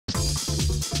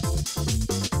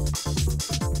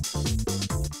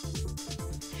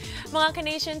Mga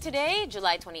ka-nation, today,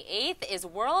 July 28th, is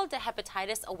World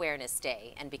Hepatitis Awareness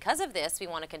Day. And because of this, we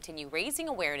want to continue raising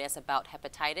awareness about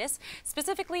hepatitis,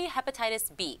 specifically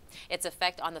hepatitis B, its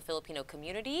effect on the Filipino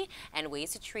community, and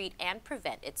ways to treat and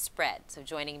prevent its spread. So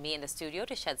joining me in the studio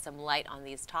to shed some light on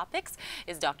these topics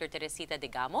is Dr. Teresita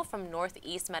Degamo from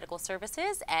Northeast Medical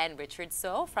Services and Richard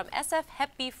So from SF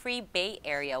Hep B Free Bay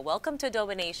Area. Welcome to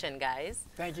Adobo Nation, guys.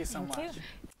 Thank you so much.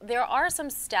 There are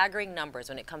some staggering numbers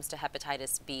when it comes to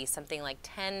hepatitis B. Something like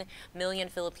 10 million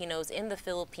Filipinos in the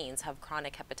Philippines have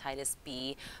chronic hepatitis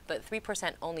B, but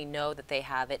 3% only know that they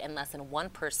have it and less than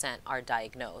 1% are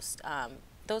diagnosed.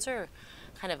 Those are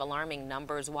kind of alarming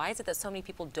numbers. Why is it that so many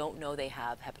people don't know they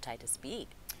have hepatitis B?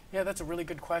 Yeah, that's a really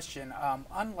good question.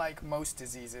 Unlike most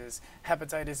diseases,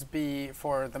 hepatitis B,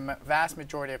 for the vast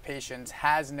majority of patients,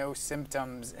 has no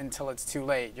symptoms until it's too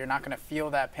late. You're not going to feel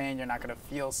that pain. You're not going to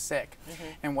feel sick.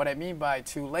 And what I mean by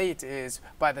too late is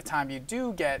by the time you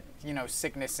do get,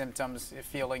 sickness symptoms,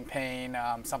 feeling pain,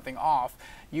 something off,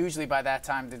 usually by that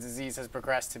time the disease has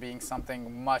progressed to being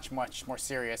something much, much more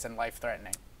serious and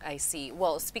life-threatening. I see.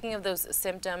 Well, speaking of those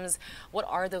symptoms, what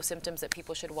are those symptoms that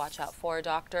people should watch out for,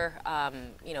 Doctor?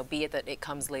 Be it that it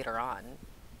comes later on.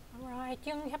 Right.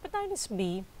 Yung hepatitis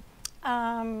B,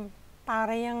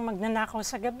 para yung magnanakaw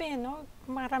sa gabi, no?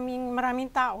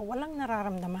 Maraming tao, walang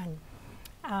nararamdaman.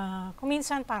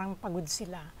 Kuminsan parang pagod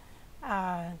sila.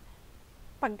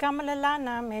 Pagka malala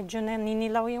na, medyo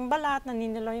naninilaw yung balat,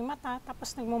 naninilaw yung mata,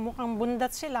 tapos nagmumukhang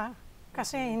bundat sila.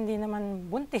 Kasi hindi naman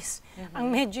buntis.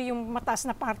 Ang medyo yung mataas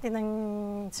na parte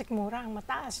ng sikmura, ang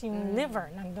mataas yung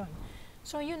liver nandun.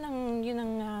 So yun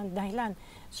ang dahilan.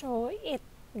 So it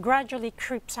gradually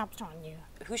creeps up on you.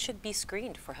 Who should be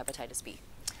screened for hepatitis B?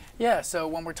 Yeah, so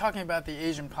when we're talking about the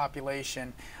Asian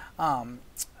population,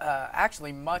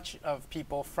 actually much of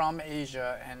people from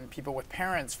Asia and people with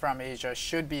parents from Asia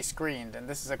should be screened, and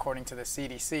this is according to the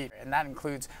CDC, and that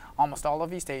includes almost all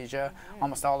of East Asia,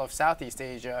 almost all of Southeast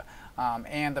Asia,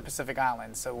 and the Pacific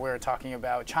Islands. So we're talking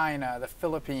about China, the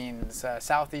Philippines,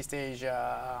 Southeast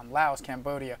Asia, Laos,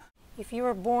 Cambodia. If you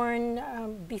were born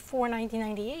before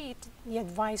 1998, the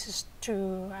advice is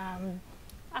to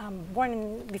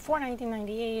born before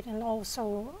 1998, and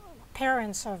also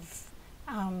parents of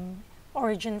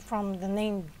origin from the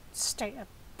named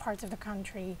parts of the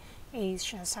country,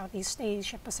 Asia, Southeast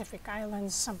Asia, Pacific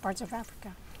Islands, some parts of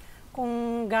Africa.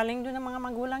 Kung galing doon ang mga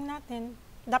magulang natin,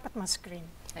 dapat ma-screen.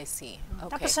 I see. Okay.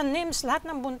 Tapos sa NEMS, lahat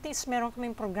ng buntis, meron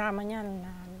kaming programa niyan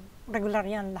na regular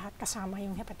yan, lahat kasama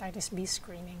yung hepatitis B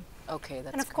screening. Okay,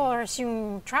 that's And of course,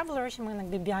 yung travelers, yung mga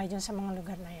nagbibiyahe dyan sa mga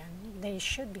lugar na yan, they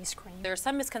should be screened. There are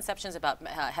some misconceptions about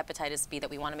hepatitis B that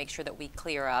we want to make sure that we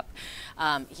clear up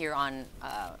here on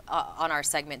our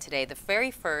segment today. The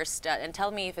very first, and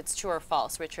tell me if it's true or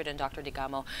false, Richard and Dr.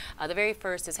 Degamo, the very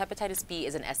first is hepatitis B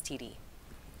is an STD.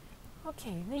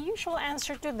 Okay, the usual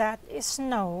answer to that is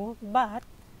no, but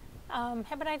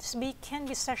hepatitis B can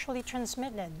be sexually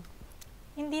transmitted.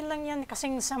 Hindi lang yan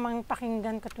kasing samang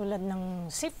pakinggan katulad ng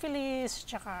syphilis,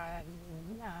 tsaka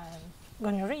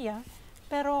gonorrhea,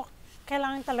 pero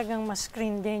kailangan talagang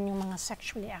ma-screen din yung mga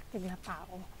sexually active na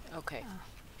tao. Okay.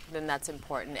 Then that's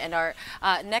important. And our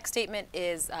next statement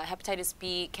is hepatitis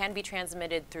B can be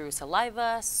transmitted through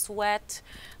saliva, sweat,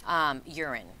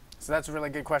 urine. So that's a really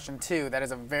good question too. That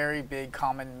is a very big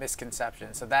common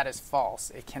misconception. So that is false.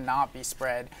 It cannot be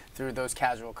spread through those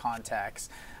casual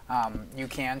contacts. You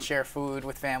can share food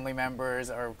with family members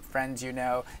or friends you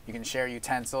know. You can share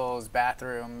utensils,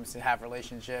 bathrooms, have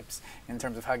relationships in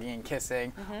terms of hugging and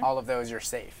kissing. All of those, you're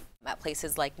safe. At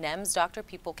places like NEMS, Doctor,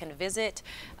 people can visit.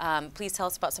 Please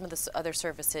tell us about some of the other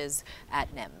services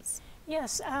at NEMS.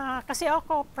 Yes, kasi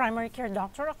ako, primary care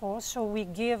doctor ako, so we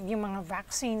give yung mga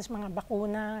vaccines, mga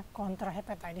bakuna kontra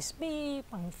hepatitis B,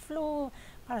 pang-flu,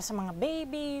 para sa mga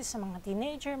babies, sa mga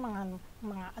teenager,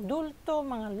 mga adulto,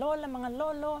 mga lola, mga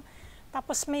lolo.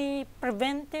 Tapos may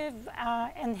preventive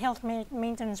and health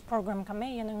maintenance program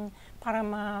kami, yan ang para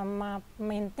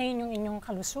ma-maintain yung inyong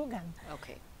kalusugan.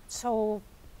 Okay. So,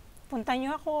 punta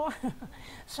nyo ako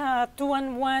sa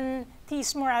 211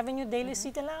 Eastmoor Avenue, Daly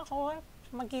City lang ako.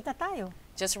 Magkita tayo.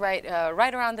 Just right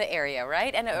around the area,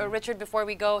 right? And Richard, before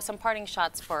we go, some parting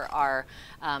shots for our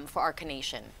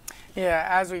nation. Yeah,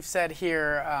 as we've said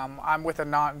here, I'm with a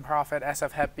nonprofit,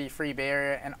 SF Hep B Free Bay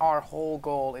Area, and our whole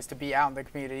goal is to be out in the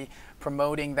community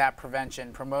promoting that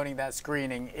prevention, promoting that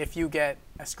screening. If you get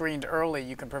screened early,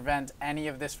 you can prevent any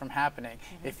of this from happening.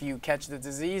 If you catch the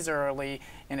disease early,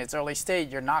 in its early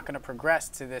stage, you're not going to progress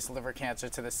to this liver cancer,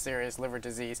 to this serious liver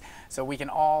disease. So we can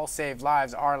all save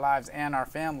lives, our lives and our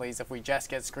families, if we just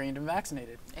get screened and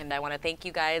vaccinated. And I want to thank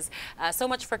you guys so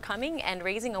much for coming and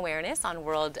raising awareness on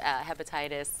World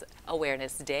Hepatitis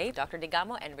Awareness Day. Dr.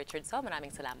 Degamo and Richard So,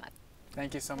 maraming salamat.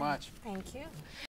 Thank you so much. Thank you.